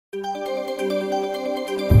Hi,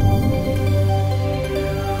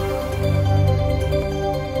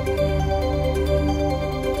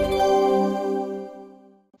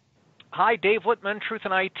 Dave Whitman, Truth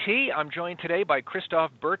in IT. I'm joined today by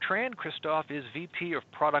Christophe Bertrand. Christophe is VP of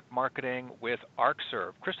Product Marketing with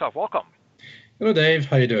Arcserve. Christophe, welcome. Hello, Dave.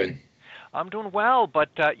 How you doing? I'm doing well, but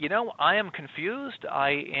I am confused.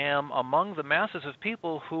 I am among the masses of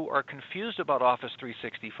people who are confused about Office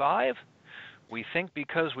 365. We think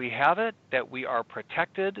because we have it that we are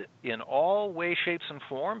protected in all ways, shapes, and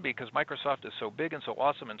form because Microsoft is so big and so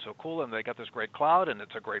awesome and so cool and they got this great cloud and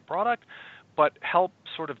it's a great product, but help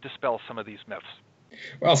sort of dispel some of these myths.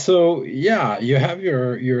 Well, so yeah, you have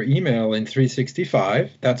your email in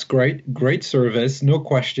 365. That's great service, no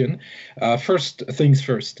question. First things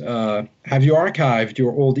first, have you archived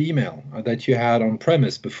your old email that you had on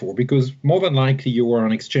premise before? Because more than likely you were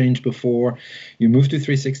on Exchange before, you moved to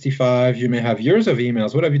 365, you may have years of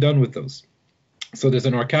emails. What have you done with those? So there's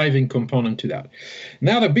an archiving component to that.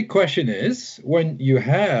 Now the big question is, when you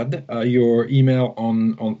had your email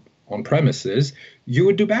on premises, you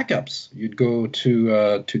would do backups. You'd go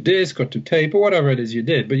to disk or to tape or whatever it is you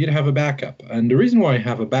did, but you'd have a backup. And the reason why you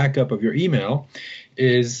have a backup of your email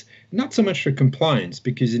is not so much for compliance,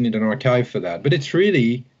 because you need an archive for that, but it's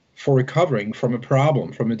really for recovering from a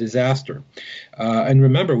problem, from a disaster. And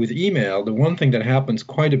remember, with email, the one thing that happens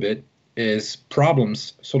quite a bit is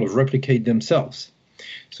problems sort of replicate themselves.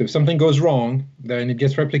 So if something goes wrong, then it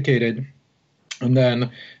gets replicated, and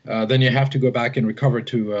then you have to go back and recover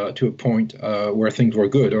to a point where things were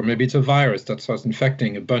good, or maybe it's a virus that starts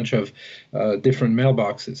infecting a bunch of different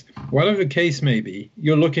mailboxes. Whatever the case may be,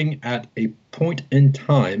 you're looking at a point in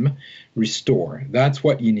time restore. That's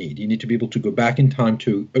what you need. You need to be able to go back in time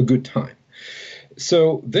to a good time.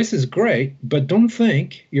 So this is great, but don't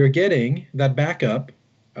think you're getting that backup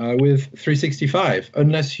with 365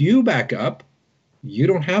 unless you back up. You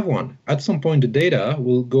don't have one. At some point, the data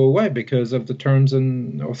will go away because of the terms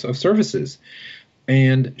and of services.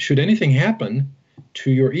 And should anything happen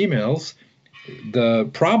to your emails, the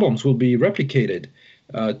problems will be replicated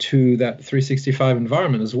to that 365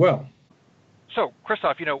 environment as well. So,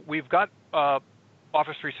 Christophe, we've got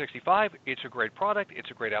Office 365. It's a great product.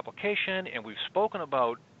 It's a great application. And we've spoken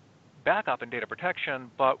about backup and data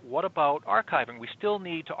protection. But what about archiving? We still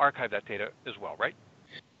need to archive that data as well, right?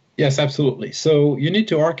 Yes, absolutely. So you need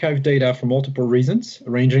to archive data for multiple reasons,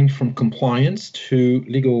 ranging from compliance to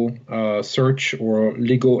legal search or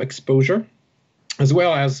legal exposure, as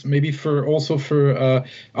well as maybe for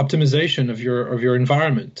optimization of your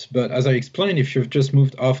environment. But as I explained, if you've just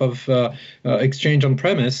moved off of Exchange on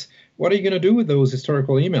premise, what are you going to do with those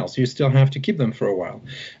historical emails? You still have to keep them for a while.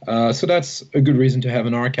 So that's a good reason to have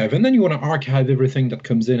an archive. And then you want to archive everything that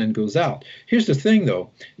comes in and goes out. Here's the thing, though.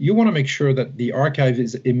 You want to make sure that the archive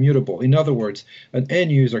is immutable. In other words, an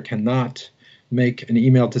end user cannot make an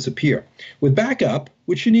email disappear. With backup,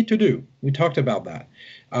 which you need to do, we talked about that,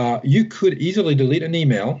 you could easily delete an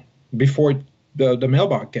email before the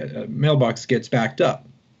mailbox gets backed up.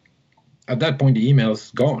 At that point, the email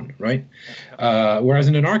is gone, right? Whereas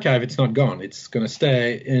in an archive, it's not gone. It's going to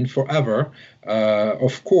stay in forever.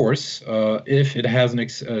 Of course, if it has an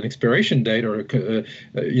expiration date or,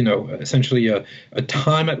 essentially a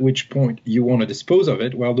time at which point you want to dispose of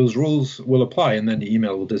it, well, those rules will apply and then the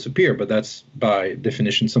email will disappear. But that's by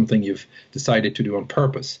definition something you've decided to do on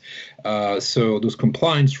purpose. So those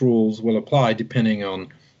compliance rules will apply depending on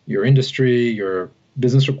your industry, your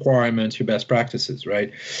business requirements, your best practices,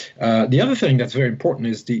 right? The other thing that's very important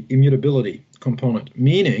is the immutability component,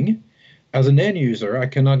 meaning as an end user, I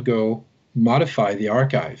cannot go modify the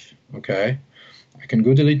archive, okay? I can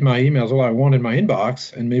go delete my emails all I want in my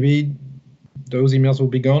inbox, and maybe those emails will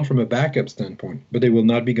be gone from a backup standpoint, but they will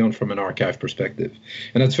not be gone from an archive perspective.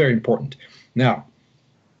 And that's very important. Now,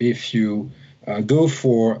 if you go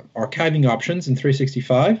for archiving options in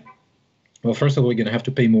 365, well, first of all, you're going to have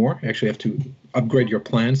to pay more. You actually have to upgrade your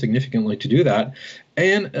plan significantly to do that.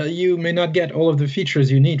 And you may not get all of the features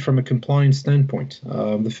you need from a compliance standpoint.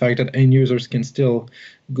 The fact that end users can still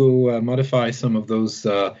go modify some of those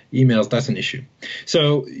emails, that's an issue.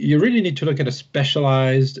 So you really need to look at a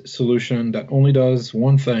specialized solution that only does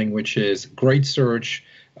one thing, which is great search,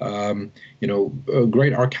 great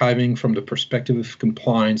archiving from the perspective of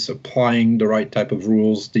compliance, applying the right type of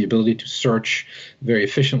rules, the ability to search very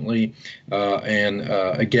efficiently, and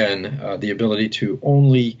the ability to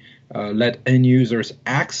only let end users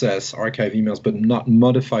access archive emails, but not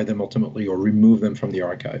modify them ultimately or remove them from the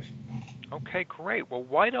archive. Okay, great. Well,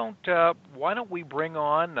 why don't we bring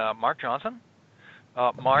on Mark Johnson?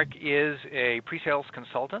 Mark is a pre-sales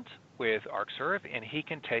consultant with Arcserve, and he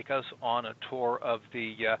can take us on a tour of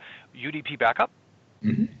the UDP backup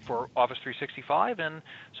for Office 365. And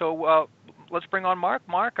so let's bring on Mark.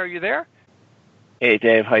 Mark, are you there? Hey,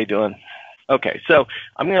 Dave. How you doing? Okay, so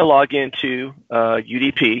I'm going to log into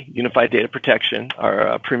UDP, Unified Data Protection,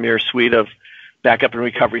 our premier suite of backup and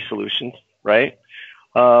recovery solutions, right?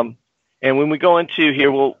 And when we go into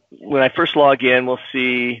here, when I first log in, we'll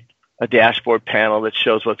see a dashboard panel that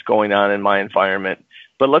shows what's going on in my environment.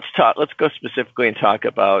 But let's go specifically and talk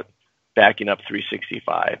about backing up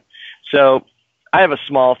 365. So I have a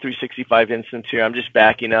small 365 instance here. I'm just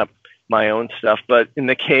backing up my own stuff. But in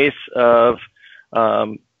the case of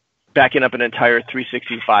backing up an entire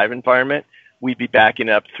 365 environment, we'd be backing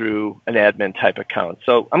up through an admin type account.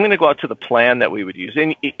 So I'm going to go out to the plan that we would use.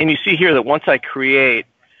 And you see here that once I create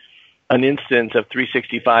an instance of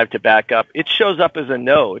 365 to back up, it shows up as a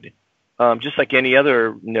node, just like any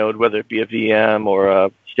other node, whether it be a VM or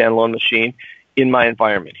a standalone machine in my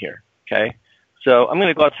environment here, okay? So I'm going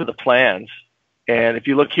to go out to the plans. And if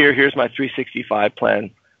you look here, here's my 365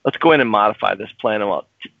 plan. Let's go in and modify this plan, and we'll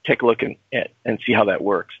take a look and see how that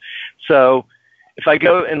works. So if I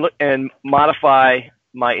go and look and modify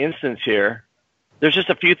my instance here, there's just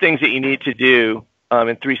a few things that you need to do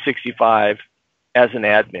in 365 as an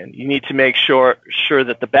admin. You need to make sure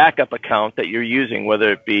that the backup account that you're using,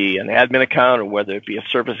 whether it be an admin account or whether it be a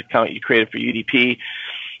service account you created for UDP,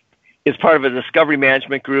 is part of a discovery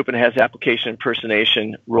management group and has application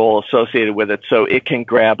impersonation role associated with it, so it can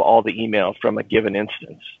grab all the email from a given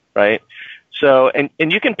instance, right? So,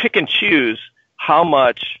 and you can pick and choose how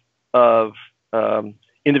much of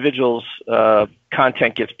individuals'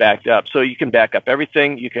 content gets backed up. So you can back up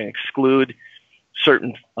everything. You can exclude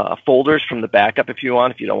certain folders from the backup if you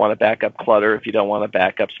want, if you don't want to back up clutter, if you don't want to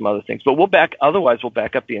back up some other things. But otherwise we'll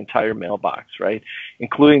back up the entire mailbox, right?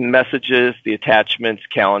 Including the messages, the attachments,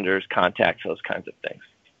 calendars, contacts, those kinds of things.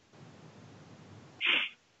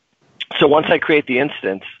 So once I create the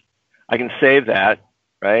instance, I can save that,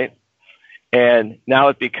 right? And now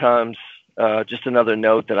it becomes just another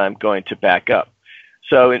node that I'm going to back up.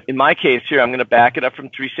 So in my case here, I'm going to back it up from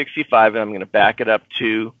 365, and I'm going to back it up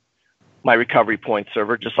to my recovery point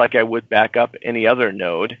server, just like I would back up any other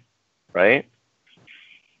node, right?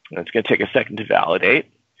 And it's going to take a second to validate.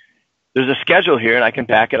 There's a schedule here, and I can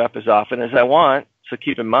back it up as often as I want. So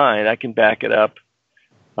keep in mind, I can back it up,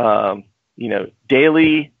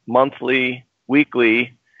 daily, monthly,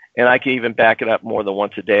 weekly, and I can even back it up more than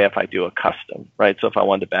once a day if I do a custom, right? So if I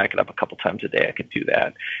wanted to back it up a couple times a day, I could do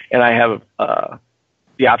that. And I have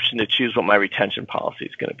the option to choose what my retention policy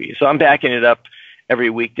is going to be. So I'm backing it up every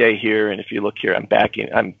weekday here, and if you look here,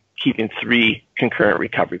 I'm keeping 3 concurrent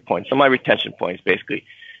recovery points. So my retention points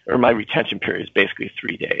my retention period is basically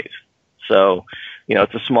 3 days. So,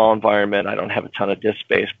 it's a small environment. I don't have a ton of disk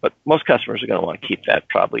space, but most customers are going to want to keep that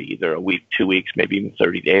probably either a week, 2 weeks, maybe even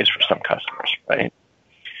 30 days for some customers, right?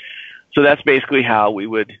 So that's basically how we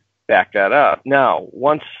would back that up. Now,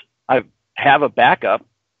 once I have a backup,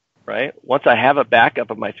 right? Once I have a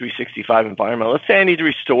backup of my 365 environment, let's say I need to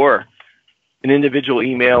restore an individual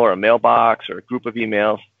email or a mailbox or a group of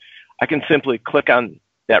emails, I can simply click on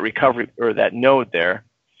that recovery or that node there,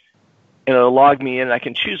 and it'll log me in. And I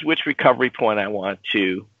can choose which recovery point I want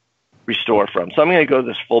to restore from. So I'm going to go to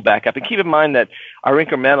this full backup. And keep in mind that our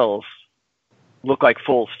incrementals look like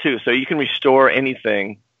fulls too. So you can restore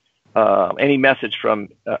anything, any message from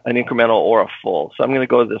an incremental or a full. So I'm going to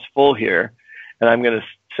go to this full here, and I'm going to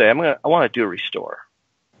say I want to do a restore.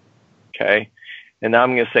 Okay. And now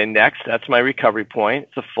I'm going to say next. That's my recovery point.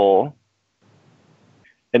 It's a full.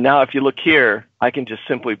 And now if you look here, I can just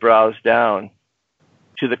simply browse down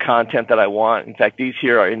to the content that I want. In fact, these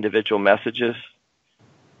here are individual messages,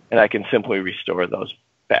 and I can simply restore those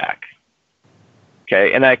back.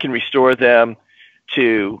 Okay, and I can restore them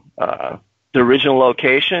to the original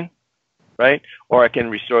location, right? Or I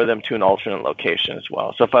can restore them to an alternate location as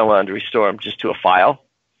well. So if I wanted to restore them just to a file,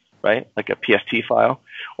 right, like a PST file,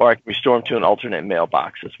 or I can restore them to an alternate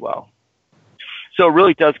mailbox as well. So it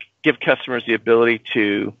really does give customers the ability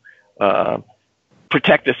to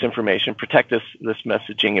protect this information, protect this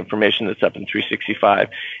messaging information that's up in 365,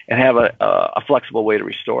 and have a flexible way to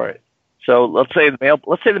restore it. So let's say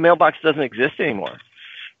the mailbox doesn't exist anymore,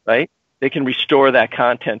 right? They can restore that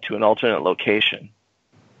content to an alternate location.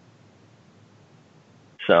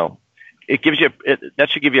 So that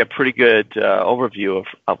should give you a pretty good overview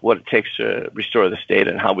of what it takes to restore this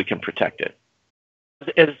data and how we can protect it.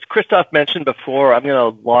 As Christoph mentioned before, I'm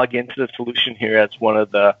going to log into the solution here as one of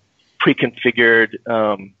the pre-configured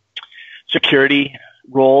security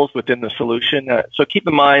roles within the solution. So keep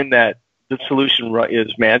in mind that the solution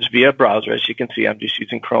is managed via browser. As you can see, I'm just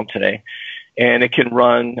using Chrome today. And it can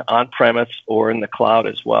run on-premise or in the cloud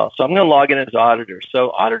as well. So I'm going to log in as auditor. So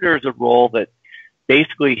auditor is a role that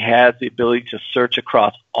basically has the ability to search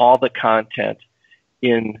across all the content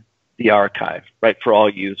in the archive, right, for all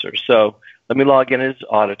users. So let me log in as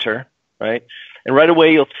auditor, right? And right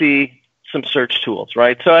away you'll see some search tools,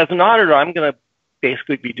 right? So as an auditor, I'm going to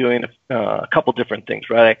basically be doing a couple different things,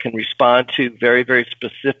 right? I can respond to very, very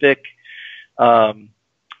specific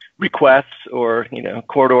requests or,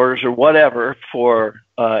 court orders or whatever for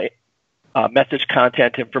message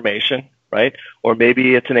content information, right? Or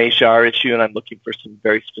maybe it's an HR issue and I'm looking for some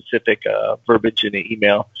very specific verbiage in the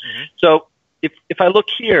email. Mm-hmm. So if I look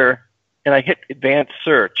here and I hit advanced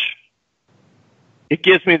search, it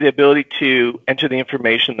gives me the ability to enter the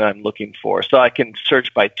information that I'm looking for. So I can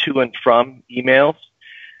search by to and from emails,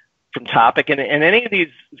 from topic, and any of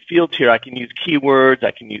these fields here, I can use keywords,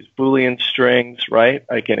 I can use Boolean strings, right?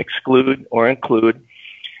 I can exclude or include.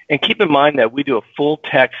 And keep in mind that we do a full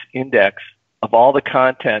text index of all the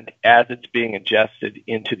content as it's being ingested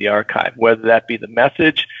into the archive, whether that be the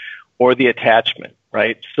message or the attachment,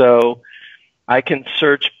 right? So I can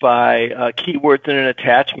search by keywords in an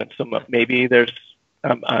attachment. So maybe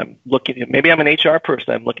I'm looking. Maybe I'm an HR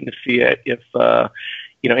person. I'm looking to see if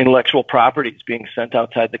intellectual property is being sent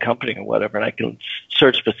outside the company or whatever, and I can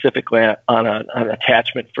search specifically on an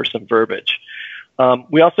attachment for some verbiage.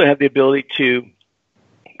 We also have the ability to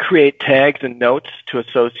create tags and notes to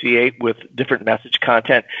associate with different message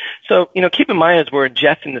content. So, keep in mind as we're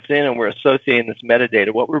ingesting this in and we're associating this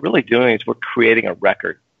metadata, what we're really doing is we're creating a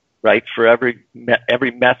record, right, for every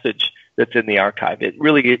message that's in the archive.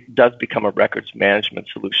 It does become a records management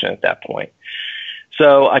solution at that point.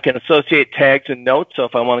 So I can associate tags and notes. So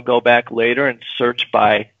if I want to go back later and search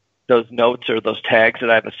by those notes or those tags that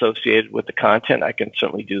I've associated with the content, I can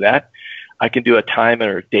certainly do that. I can do a time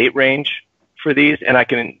or date range for these, and I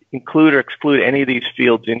can include or exclude any of these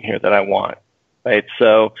fields in here that I want, right?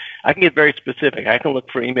 So I can get very specific. I can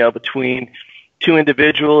look for email between two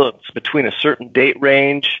individuals, between a certain date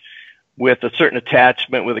range, with a certain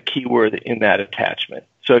attachment with a keyword in that attachment.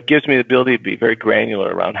 So it gives me the ability to be very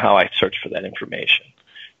granular around how I search for that information,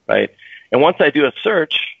 right? And once I do a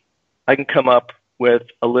search, I can come up with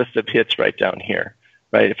a list of hits right down here,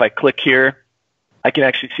 right? If I click here, I can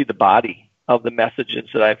actually see the body of the messages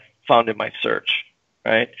that I've found in my search,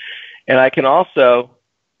 right? And I can also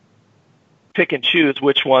pick and choose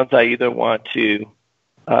which ones I either want to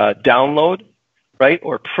download, right,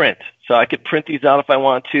 or print. So I could print these out if I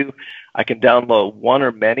want to. I can download one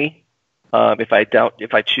or many. If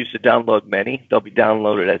I choose to download many, they'll be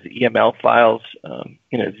downloaded as EML files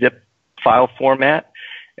in a zip file format,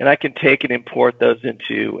 and I can take and import those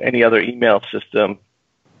into any other email system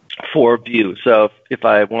for view. So if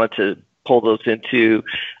I want to pull those into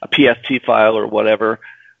a PST file or whatever,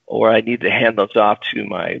 or I need to hand those off to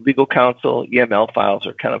my legal counsel, EML files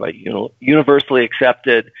are kind of a universally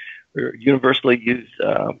accepted or universally used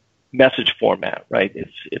message format, right?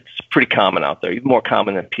 It's pretty common out there, even more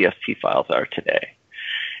common than PST files are today.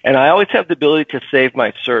 And I always have the ability to save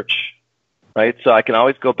my search, right? So I can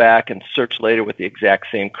always go back and search later with the exact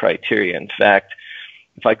same criteria. In fact,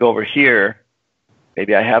 if I go over here,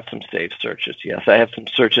 maybe I have some saved searches. Yes, I have some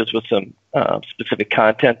searches with some specific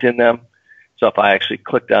content in them. So if I actually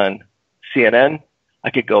clicked on CNN, I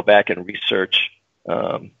could go back and research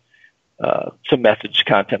some message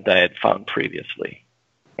content that I had found previously,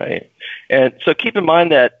 right? And so keep in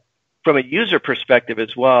mind that from a user perspective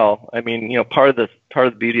as well, I mean, part of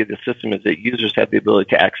the beauty of the system is that users have the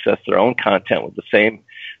ability to access their own content with the same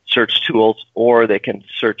search tools, or they can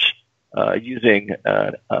search using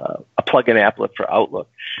a plugin applet for Outlook.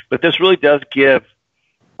 But this really does give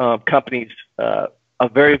companies a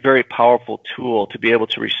very, very powerful tool to be able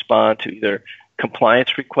to respond to either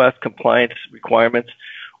compliance requests, compliance requirements,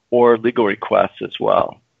 or legal requests as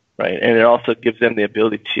well, right? And it also gives them the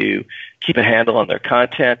ability to keep a handle on their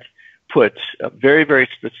content, put very, very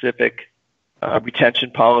specific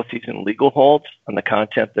retention policies and legal holds on the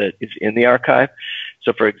content that is in the archive.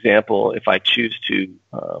 So, for example, if I choose to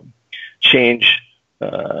change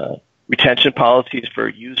retention policies for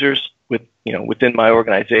users within my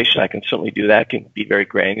organization, I can certainly do that. It can be very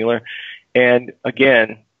granular. And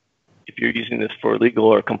again, if you're using this for legal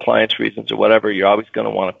or compliance reasons or whatever, you're always going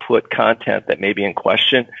to want to put content that may be in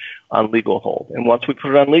question on legal hold. And once we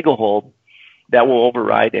put it on legal hold, that will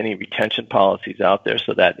override any retention policies out there,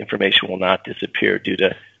 so that information will not disappear due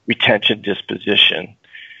to retention disposition.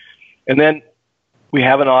 And then we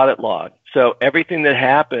have an audit log. So everything that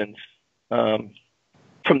happens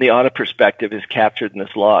from the audit perspective is captured in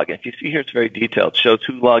this log. And if you see here, it's very detailed. It shows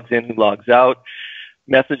who logs in, who logs out,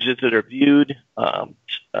 messages that are viewed,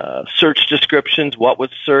 search descriptions, what was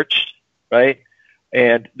searched, right?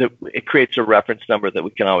 And it creates a reference number that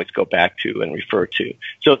we can always go back to and refer to.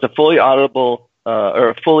 So it's a fully auditable, or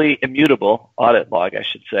a fully immutable audit log, I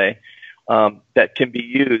should say, that can be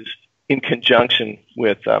used in conjunction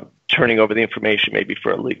with turning over the information maybe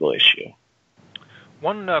for a legal issue.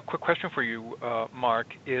 One quick question for you, Mark,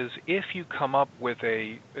 is if you come up with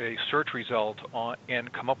a search result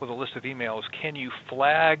and come up with a list of emails, can you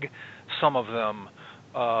flag some of them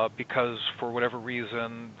because for whatever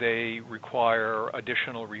reason they require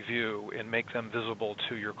additional review and make them visible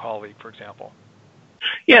to your colleague, for example?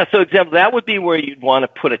 Yeah, so example, that would be where you'd want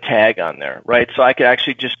to put a tag on there, right? So I could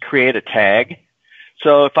actually just create a tag.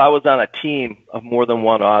 So if I was on a team of more than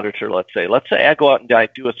one auditor, let's say I go out and I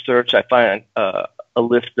do a search, I find a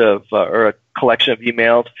list of or a collection of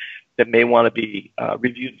emails that may want to be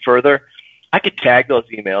reviewed further, I could tag those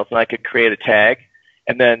emails and I could create a tag,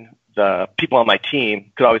 and then the people on my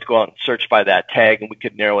team could always go out and search by that tag, and we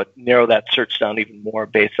could narrow that search down even more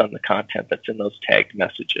based on the content that's in those tagged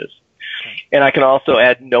messages. Okay. And I can also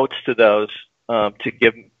add notes to those to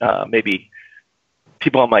give maybe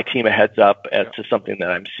people on my team a heads up as to something that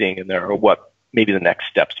I'm seeing in there or what maybe the next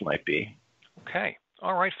steps might be. Okay.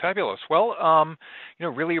 All right, fabulous. Well,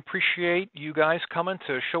 really appreciate you guys coming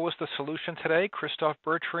to show us the solution today. Christoph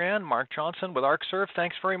Bertrand, Mark Johnson with Arcserve,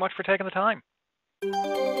 thanks very much for taking the time.